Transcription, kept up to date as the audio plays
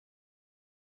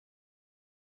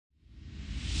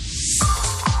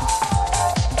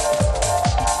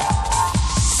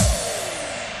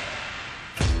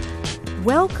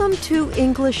Welcome to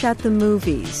English at the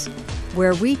Movies,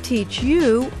 where we teach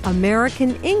you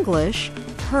American English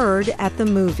heard at the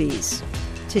movies.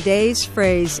 Today's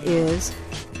phrase is,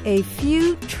 a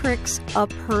few tricks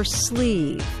up her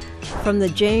sleeve, from the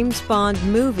James Bond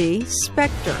movie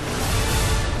Spectre.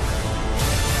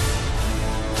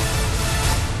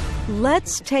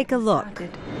 Let's take a look.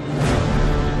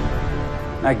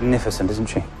 Magnificent, isn't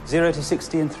she? 0 to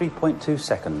 60 in 3.2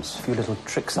 seconds. A few little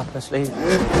tricks up her sleeve.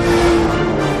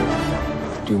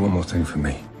 Do one more thing for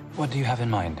me. What do you have in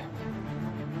mind?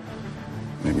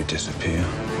 Make me disappear.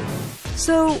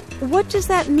 So, what does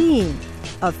that mean?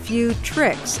 A few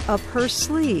tricks up her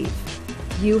sleeve.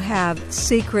 You have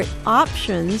secret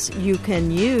options you can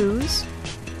use,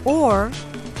 or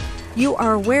you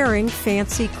are wearing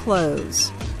fancy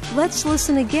clothes. Let's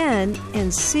listen again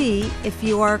and see if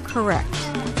you are correct.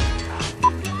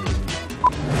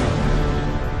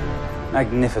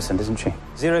 Magnificent, isn't she?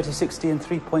 0 to 60 in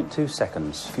 3.2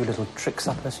 seconds. A few little tricks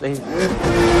up her sleeve.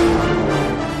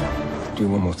 Do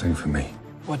one more thing for me.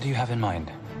 What do you have in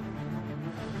mind?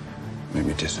 Make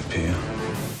me disappear.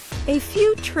 A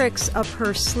few tricks up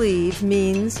her sleeve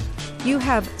means you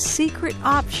have secret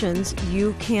options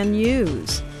you can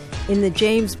use. In the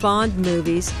James Bond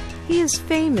movies, he is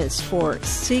famous for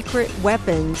secret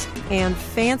weapons and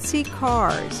fancy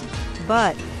cars.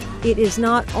 But it is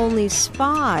not only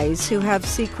spies who have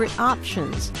secret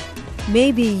options.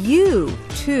 Maybe you,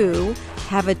 too,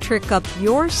 have a trick up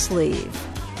your sleeve.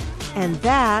 And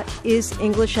that is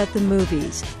English at the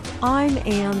Movies. I'm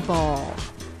Ann Ball.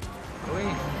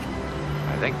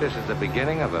 I think this is the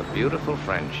beginning of a beautiful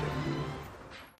friendship.